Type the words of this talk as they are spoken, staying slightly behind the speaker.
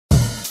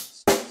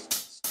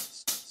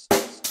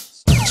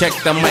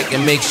Check the mic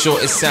and make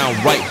sure it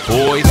sound right,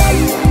 boys.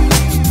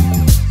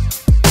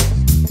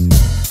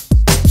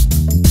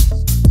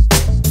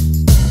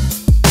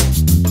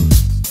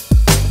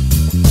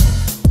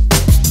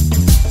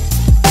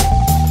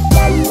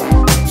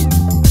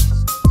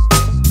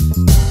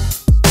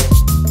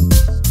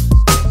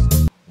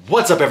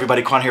 What's up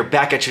everybody, Quan here,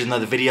 back at you with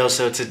another video.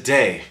 So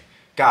today,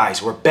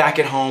 guys, we're back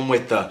at home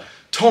with the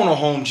Tonal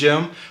home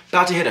gym.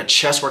 About to hit a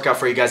chest workout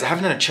for you guys. I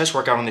haven't done a chest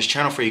workout on this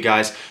channel for you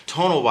guys,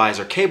 tonal wise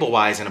or cable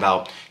wise, in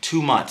about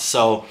 2 months.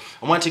 So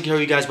I wanted to show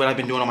you guys what I've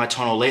been doing on my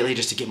tonal lately,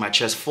 just to get my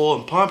chest full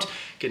and pumped,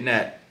 getting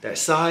that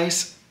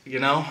size. You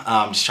know,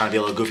 just trying to be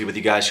a little goofy with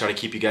you guys, try to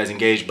keep you guys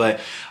engaged. But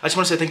I just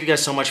want to say thank you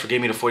guys so much for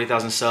getting me to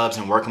 40,000 subs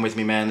and working with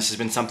me, man. This has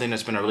been something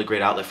that's been a really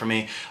great outlet for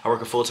me. I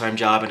work a full-time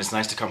job, and it's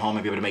nice to come home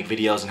and be able to make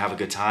videos and have a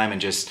good time and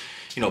just,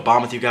 you know,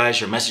 bond with you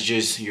guys. Your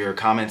messages, your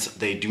comments,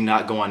 they do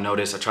not go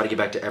unnoticed. I try to get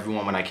back to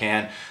everyone when I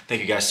can. Thank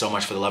you guys so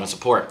much for the love and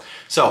support.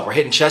 So we're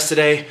hitting chest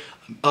today,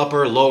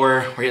 upper,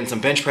 lower, we're hitting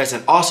some bench press.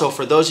 And also,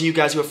 for those of you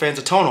guys who are fans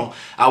of tonal,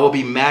 I will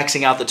be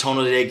maxing out the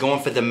tonal today,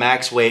 going for the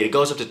max weight. It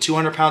goes up to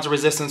 200 pounds of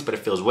resistance, but it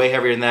feels way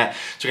heavier than that.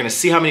 So you're gonna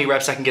see how many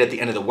reps I can get at the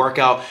end of the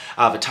workout.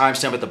 I have a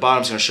timestamp at the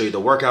bottom. It's gonna show you the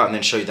workout and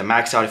then show you the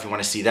max out. If you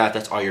wanna see that,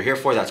 that's all you're here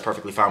for. That's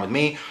perfectly fine with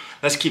me.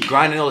 Let's keep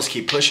grinding it, let's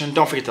keep pushing.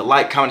 Don't forget to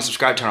like, comment, and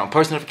subscribe, turn on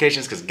post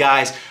notifications, because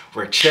guys,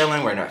 we're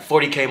chilling, we're in that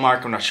 40K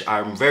mark,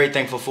 I'm very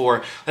thankful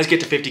for. Let's get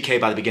to 50K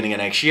by the beginning of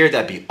next year,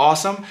 that'd be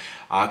awesome.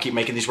 I'll keep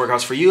making these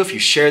workouts for you if you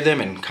share them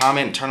and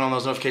comment and turn on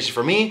those notifications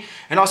for me.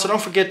 And also don't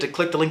forget to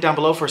click the link down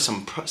below for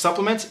some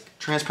supplements.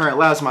 Transparent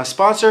Labs is my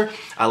sponsor.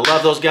 I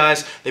love those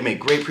guys. They make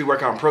great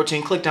pre-workout and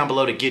protein. Click down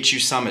below to get you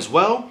some as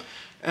well.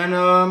 And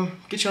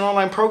get you an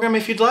online program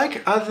if you'd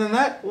like. Other than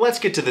that, let's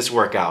get to this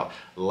workout.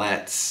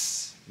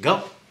 Let's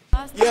go.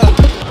 Yeah,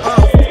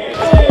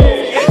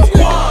 it's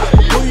Quan.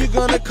 Who you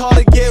gonna call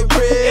to get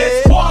rich?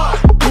 It's Quan.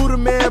 Who the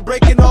man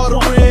breaking all the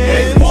rims?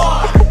 It's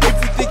Quan.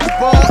 If you think your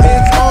ball is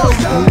on,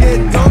 you gon' get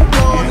dunked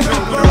on. It's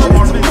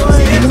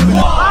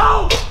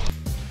Quan.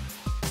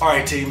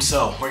 Alright team,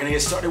 so we're gonna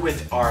get started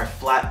with our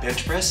flat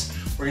bench press.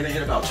 We're gonna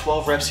hit about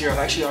 12 reps here. I've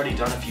actually already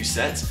done a few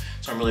sets,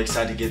 so I'm really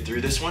excited to get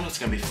through this one. It's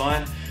gonna be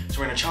fun. So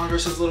we're gonna challenge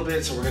ourselves a little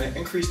bit, so we're gonna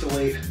increase the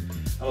weight.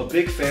 I'm a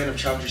big fan of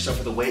challenging yourself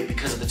with the weight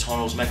because of the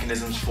tonal's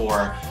mechanisms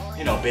for,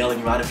 you know, bailing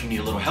you out if you need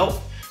a little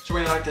help. So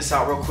we're gonna knock this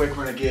out real quick.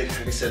 We're gonna get,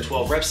 like I said,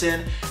 12 reps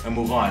in and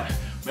move on.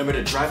 Remember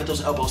to drive at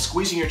those elbows,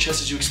 squeezing your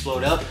chest as you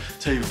explode up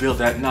until you build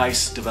that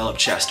nice developed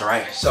chest, all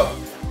right? So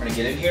we're gonna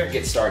get in here and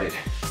get started.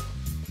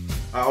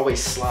 I always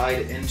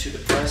slide into the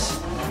press.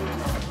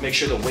 Make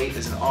sure the weight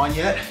isn't on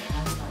yet.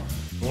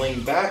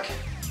 Lean back.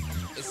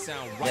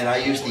 And I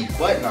use the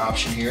button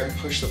option here.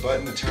 Push the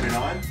button to turn it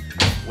on.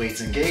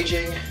 Weight's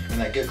engaging in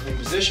that good clean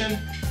position,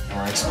 and we're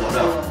gonna explode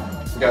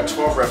up. We got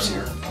 12 reps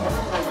here.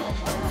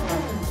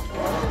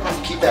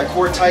 Keep that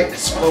core tight,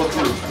 explode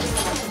through.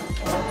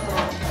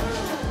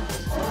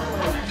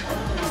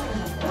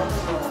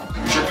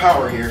 Use your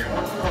power here.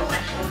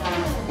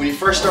 When you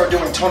first start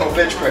doing tonal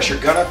bench press, you're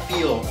gonna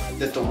feel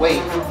that the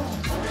weight,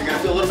 you're gonna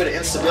feel a little bit of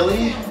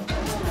instability,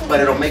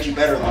 but it'll make you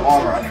better in the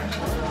long run.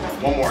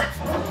 One more.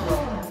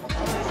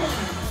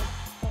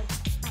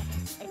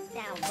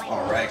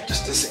 All right,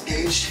 just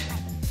disengaged.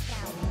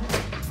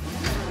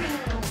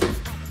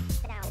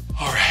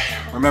 All right,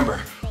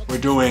 remember, we're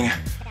doing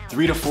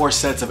 3 to 4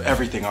 sets of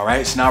everything, all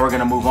right? So now we're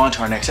gonna move on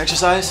to our next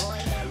exercise.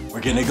 We're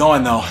getting it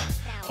going though.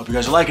 Hope you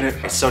guys are liking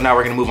it. So now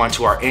we're gonna move on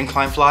to our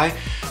incline fly.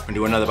 We're gonna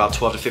do another about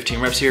 12 to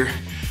 15 reps here.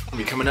 We're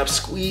gonna be coming up,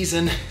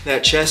 squeezing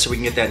that chest so we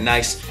can get that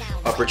nice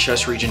upper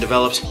chest region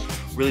developed.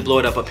 Really blow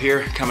it up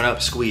here, coming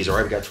up, squeeze, all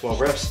right? We got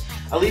 12 reps.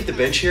 I leave the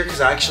bench here because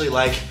I actually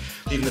like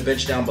leaving the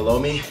bench down below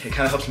me. It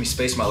kind of helps me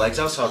space my legs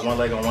out, so I have one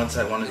leg on one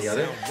side, one on the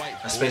other.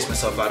 I space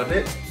myself out a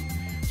bit.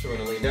 So we're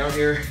gonna lean down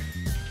here.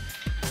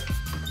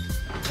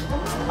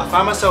 I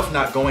find myself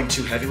not going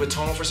too heavy with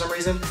tonal for some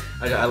reason.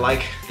 I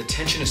like, the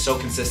tension is so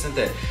consistent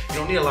that you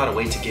don't need a lot of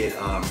weight to get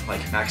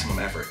like maximum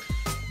effort.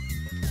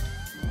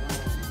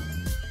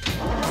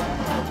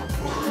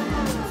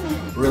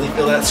 Really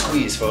feel that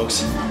squeeze,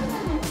 folks.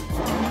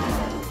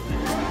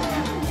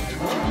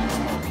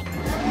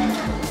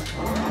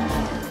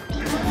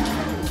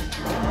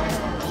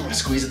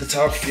 Squeeze at the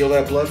top, feel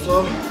that blood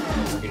flow.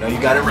 You know you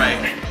got it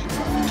right.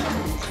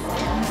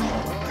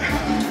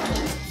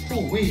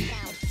 Ooh-wee.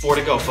 4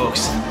 to go,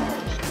 folks.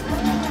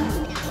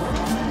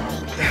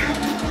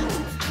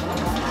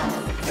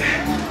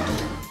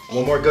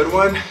 One more good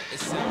one.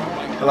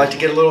 I like to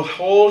get a little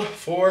hold.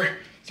 4,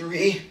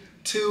 3,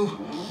 2,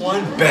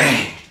 1,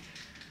 bang.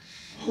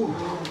 Whew.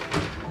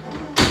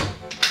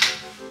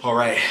 All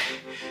right.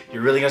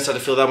 You're really gonna start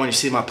to feel that when you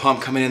see my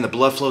pump coming in, the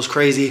blood flow's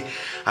crazy.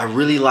 I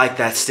really like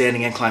that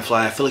standing incline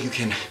fly. I feel like you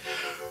can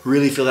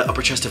really feel that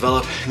upper chest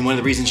develop. And one of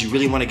the reasons you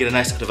really wanna get a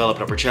nice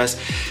developed upper chest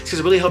is because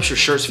it really helps your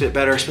shirts fit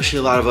better, especially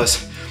a lot of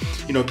us,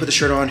 you know, put the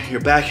shirt on, your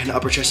back and the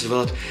upper chest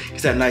developed.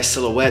 It's that nice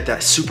silhouette,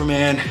 that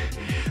Superman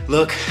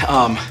look.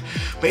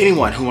 But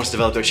anyone who wants to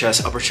develop their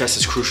chest, upper chest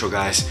is crucial,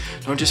 guys.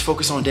 Don't just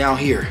focus on down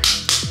here.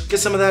 Get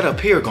some of that up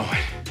here going.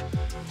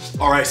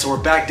 All right, so we're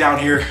back down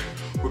here.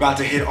 we're about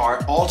to hit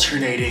our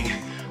alternating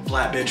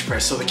flat bench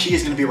press. So the key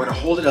is gonna be we're gonna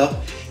hold it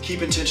up, keep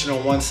tension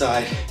on one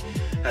side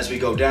as we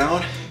go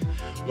down.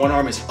 One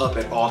arm is up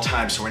at all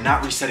times, so we're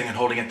not resetting and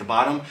holding at the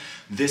bottom.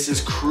 This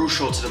is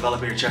crucial to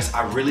developing your chest.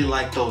 I really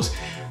like those,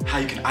 how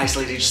you can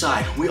isolate each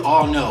side. We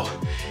all know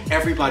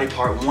every body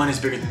part, one is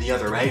bigger than the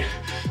other, right?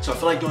 So I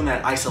feel like doing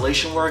that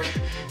isolation work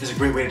is a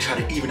great way to try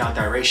to even out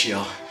that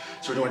ratio.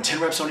 So we're doing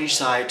 10 reps on each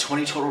side,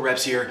 20 total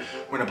reps here.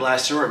 We're gonna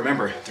blast through it.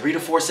 Remember, 3 to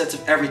 4 sets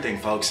of everything,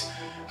 folks.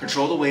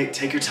 Control the weight,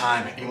 take your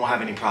time, and you won't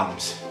have any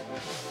problems.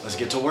 Let's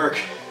get to work.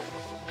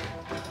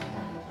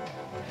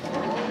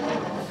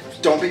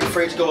 Don't be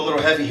afraid to go a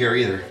little heavy here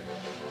either.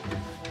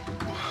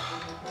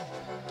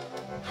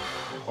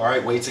 All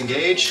right, weights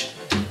engaged.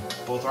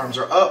 Both arms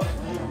are up.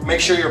 Make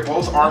sure your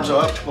both arms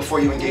are up before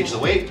you engage the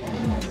weight.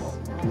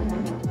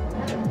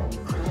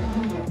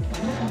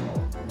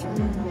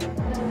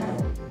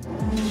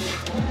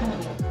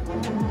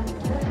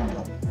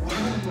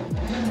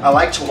 I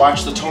like to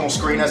watch the tonal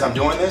screen as I'm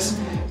doing this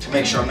to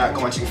make sure I'm not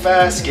going too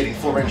fast, getting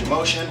full range of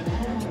motion.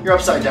 You're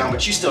upside down,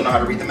 but you still know how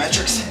to read the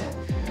metrics.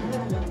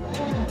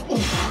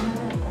 Oof.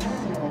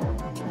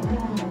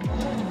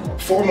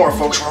 4 more,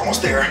 folks, we're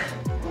almost there.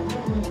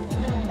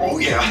 Oh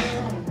yeah.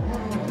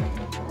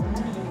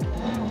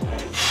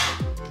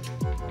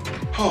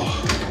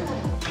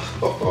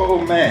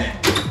 Oh man.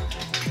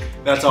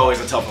 That's always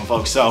a tough one,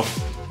 folks. So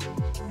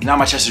now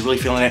my chest is really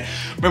feeling it.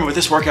 Remember, with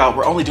this workout,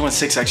 we're only doing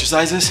 6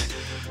 exercises,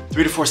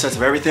 3 to 4 sets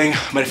of everything.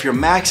 But if you're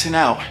maxing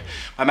out,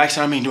 by maxing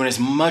out I mean doing as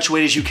much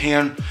weight as you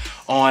can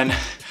on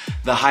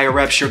the higher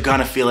reps, you're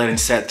gonna feel it in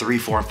set 3,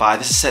 4, and 5.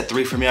 This is set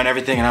 3 for me on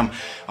everything, and I'm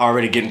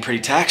already getting pretty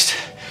taxed.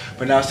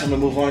 But now it's time to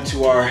move on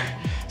to our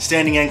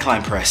standing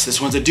incline press. This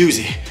one's a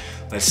doozy.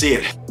 Let's see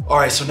it. All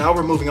right, so now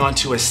we're moving on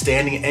to a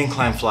standing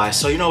incline fly.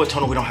 So you know with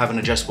Tonal, we don't have an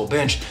adjustable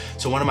bench.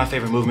 So one of my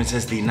favorite movements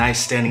is the nice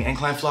standing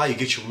incline fly. You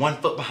get your 1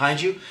 foot behind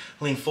you,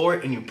 lean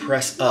forward, and you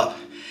press up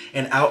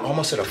and out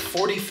almost at a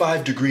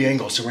 45-degree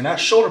angle. So we're not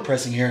shoulder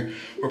pressing here,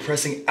 we're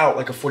pressing out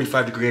like a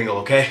 45-degree angle,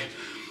 okay?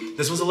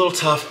 This was a little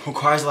tough,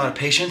 requires a lot of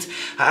patience.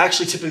 I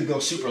actually typically go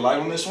super light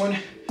on this one.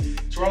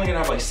 So we're only gonna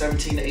have like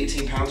 17 to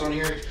 18 pounds on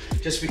here,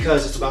 just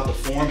because it's about the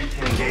form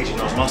and engaging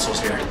those muscles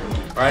here,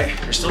 all right?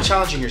 You're still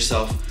challenging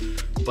yourself,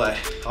 but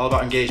all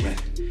about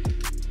engagement.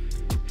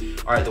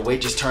 All right, the weight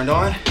just turned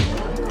on,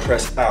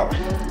 press out.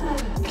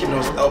 Keeping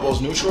those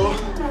elbows neutral,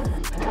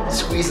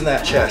 squeezing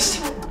that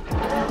chest.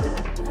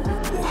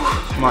 Ooh,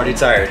 I'm already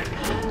tired.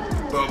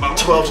 About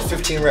 12 to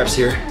 15 reps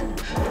here.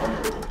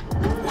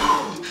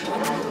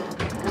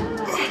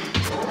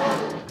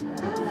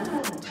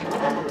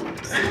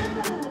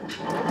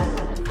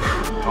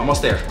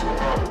 Almost there.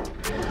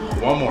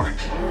 1 more.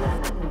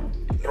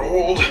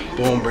 Hold.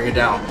 Boom, bring it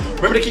down.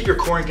 Remember to keep your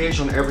core engaged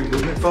on every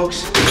movement,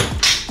 folks.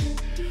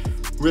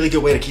 Really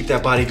good way to keep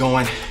that body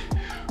going.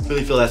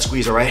 Really feel that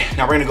squeeze, all right?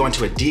 Now we're gonna go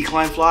into a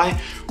decline fly,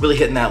 really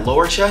hitting that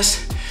lower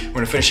chest. We're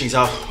gonna finish things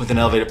off with an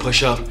elevated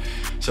push-up.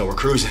 So we're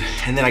cruising.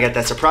 And then I got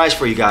that surprise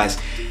for you guys.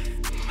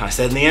 I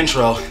said in the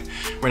intro,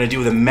 we're gonna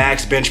do the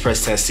max bench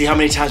press test. See how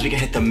many times we can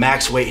hit the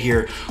max weight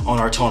here on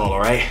our Tonal, all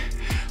right?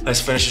 Let's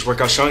finish this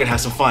workout strong and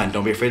have some fun.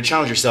 Don't be afraid to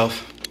challenge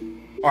yourself.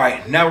 All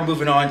right, now we're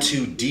moving on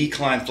to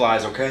decline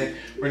flies, okay?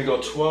 We're gonna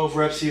go 12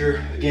 reps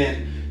here.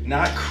 Again,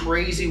 not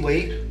crazy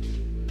weight.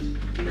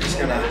 We're just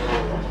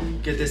gonna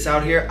get this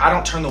out here. I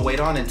don't turn the weight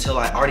on until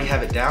I already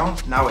have it down.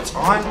 Now it's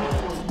on.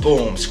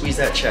 Boom, squeeze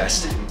that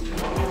chest.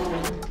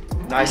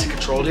 Nice and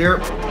controlled here.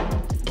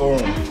 Boom,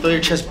 feel your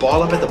chest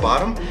ball up at the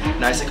bottom.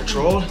 Nice and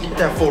controlled. Get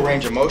that full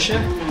range of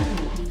motion.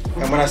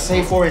 And when I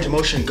say full range of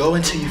motion, go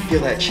until you feel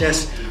that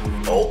chest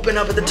open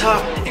up at the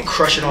top and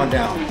crush it on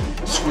down.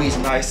 Squeeze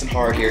nice and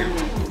hard here.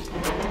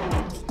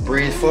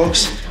 Breathe,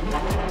 folks.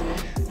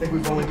 I think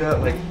we've only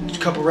got like a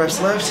couple reps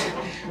left.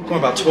 Going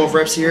about 12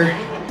 reps here.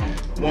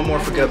 1 more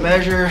for good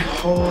measure.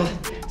 Hold,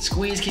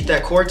 squeeze, keep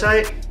that core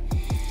tight.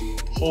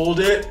 Hold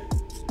it,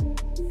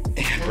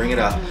 and bring it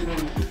up.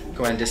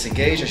 Go ahead and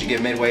disengage as you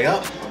get midway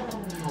up,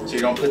 so you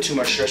don't put too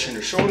much stress on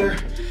your shoulder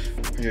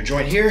or your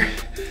joint here.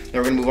 Then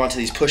we're gonna move on to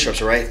these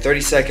push-ups, all right?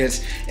 30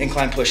 seconds,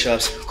 incline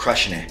push-ups,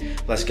 crushing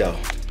it. Let's go.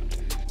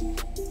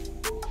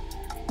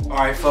 All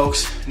right,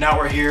 folks, now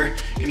we're here.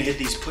 Gonna hit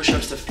these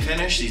push-ups to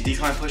finish, these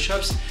decline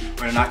push-ups. We're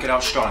gonna knock it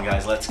out strong,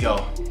 guys. Let's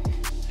go.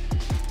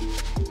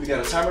 We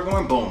got a timer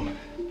going, boom.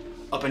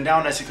 Up and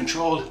down, nice and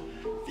controlled.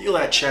 Feel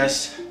that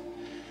chest.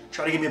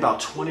 Try to give me about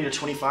 20 to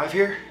 25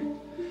 here.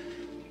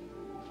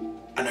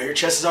 I know your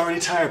chest is already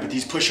tired, but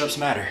these push-ups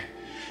matter.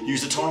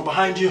 Use the Tonal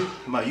behind you.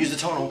 I'm gonna use the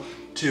Tonal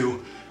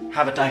to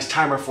have a nice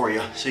timer for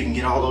you so you can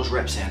get all those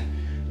reps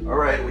in. All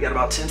right, we got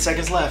about 10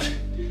 seconds left.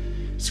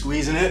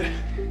 Squeezing it.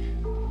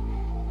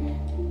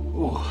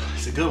 Ooh,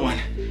 it's a good one.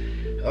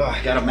 Oh,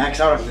 I gotta max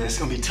out after this. It's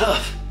gonna be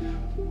tough.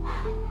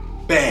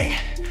 Bang.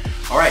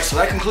 All right, so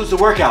that concludes the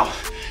workout.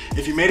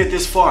 If you made it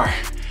this far,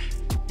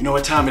 you know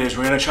what time it is.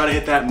 We're gonna try to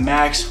hit that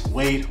max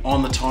weight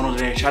on the Tonal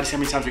today. Try to see how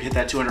many times we hit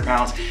that 200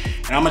 pounds.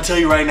 And I'm gonna tell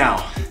you right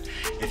now,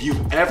 if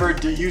you've ever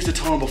used a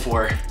Tonal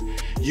before,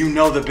 you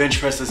know the bench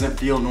press doesn't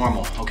feel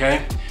normal,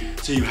 okay?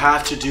 So you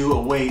have to do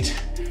a weight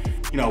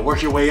you know,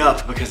 work your way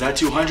up, because that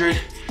 200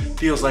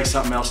 feels like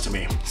something else to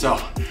me. So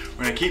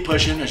we're gonna keep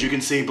pushing. As you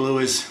can see, Blue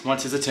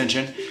wants his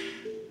attention.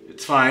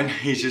 It's fine,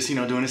 he's just, you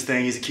know, doing his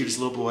thing. He's the cutest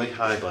little boy.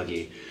 Hi,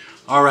 Buggy.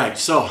 All right,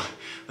 so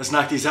let's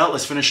knock these out.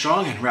 Let's finish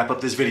strong and wrap up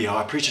this video.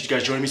 I appreciate you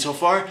guys joining me so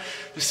far.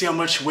 Let's see how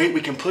much weight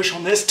we can push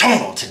on this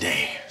tonal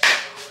today.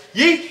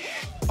 Yeet!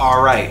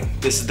 All right,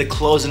 this is the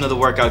closing of the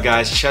workout,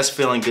 guys. Chest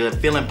feeling good,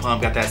 feeling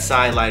pumped. Got that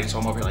side light, so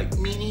I'm over here like,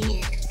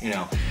 you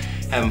know,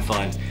 having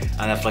fun.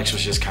 And that flex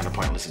was just kind of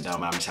pointless and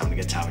dumb. I'm just having a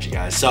good time with you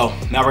guys. So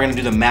now we're gonna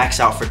do the max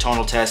out for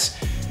tonal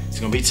test. It's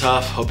gonna be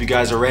tough. Hope you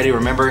guys are ready.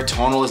 Remember,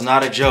 tonal is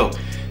not a joke.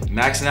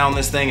 Maxing out on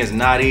this thing is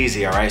not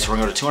easy, all right? So we're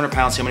gonna go to 200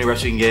 pounds, see how many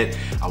reps we can get.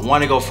 I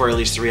wanna go for at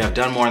least 3. I've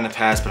done more in the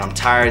past, but I'm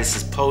tired. This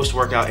is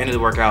post-workout, end of the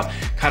workout,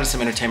 kind of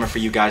some entertainment for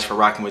you guys for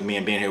rocking with me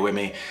and being here with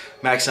me.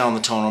 Max out on the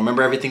tonal.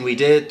 Remember everything we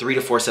did, 3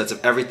 to 4 sets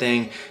of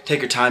everything.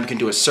 Take your time. You can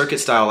do a circuit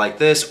style like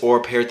this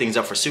or pair things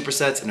up for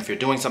supersets. And if you're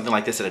doing something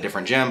like this at a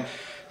different gym,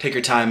 take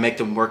your time, make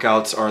the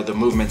workouts or the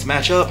movements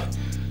match up.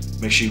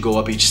 Make sure you go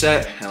up each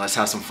set and let's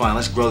have some fun.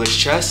 Let's grow this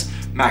chest.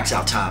 Max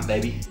out time,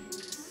 baby.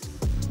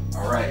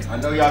 All right, I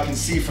know y'all can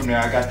see from there,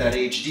 I got that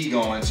HD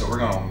going, so we're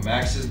gonna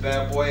max this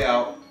bad boy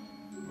out.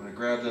 I'm gonna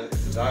grab if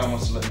the dial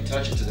wants to let me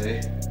touch it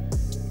today.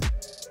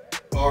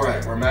 All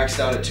right, we're maxed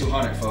out at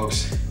 200,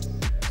 folks.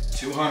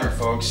 200,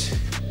 folks.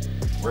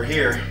 We're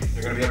here.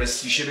 You're gonna be able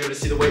to, you should be able to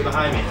see the weight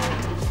behind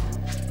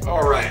me.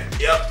 All right,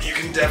 yep, you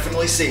can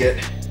definitely see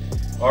it.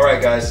 All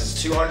right, guys, it's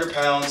 200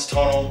 pounds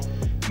tonal,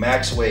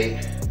 max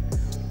weight.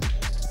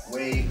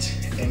 Weight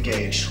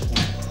engaged.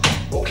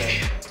 Ooh,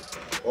 okay.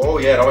 Oh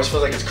yeah, it always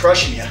feels like it's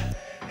crushing you.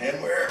 And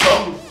we're,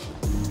 oh.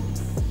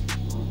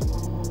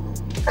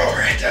 All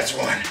right, that's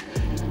one.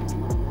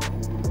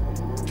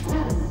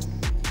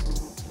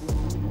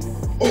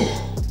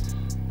 Oh.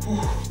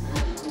 Oh.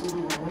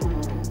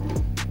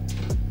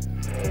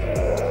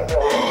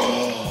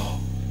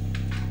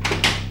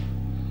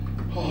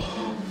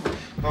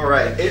 All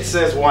right, it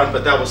says 1,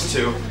 but that was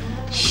 2.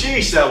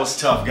 Sheesh, that was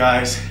tough,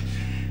 guys.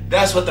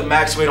 That's what the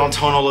max weight on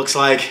tonal looks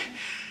like.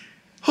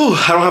 Whew,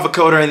 I don't have a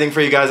code or anything for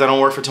you guys. I don't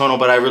work for Tonal,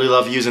 but I really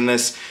love using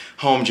this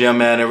home gym,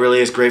 man. It really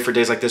is great for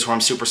days like this where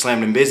I'm super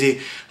slammed and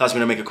busy. Allows me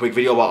to make a quick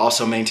video while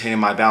also maintaining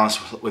my balance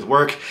with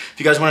work. If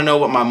you guys want to know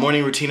what my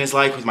morning routine is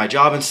like with my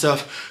job and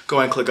stuff, go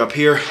ahead and click up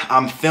here.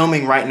 I'm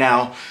filming right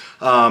now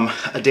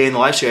a day in the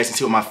life so you guys can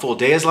see what my full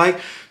day is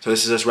like. So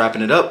this is us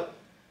wrapping it up.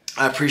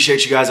 I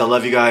appreciate you guys. I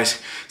love you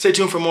guys. Stay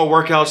tuned for more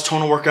workouts,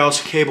 tonal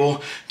workouts,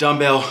 cable,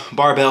 dumbbell,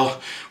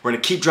 barbell. We're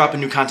gonna keep dropping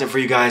new content for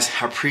you guys.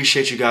 I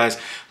appreciate you guys.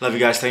 Love you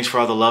guys. Thanks for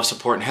all the love,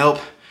 support, and help.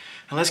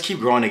 And let's keep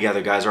growing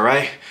together, guys, all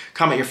right?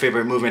 Comment your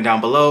favorite movement down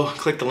below.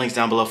 Click the links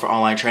down below for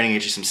online training,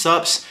 get you some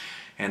subs.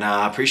 And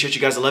I appreciate you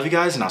guys. I love you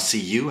guys, and I'll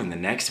see you in the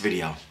next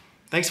video.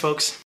 Thanks,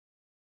 folks.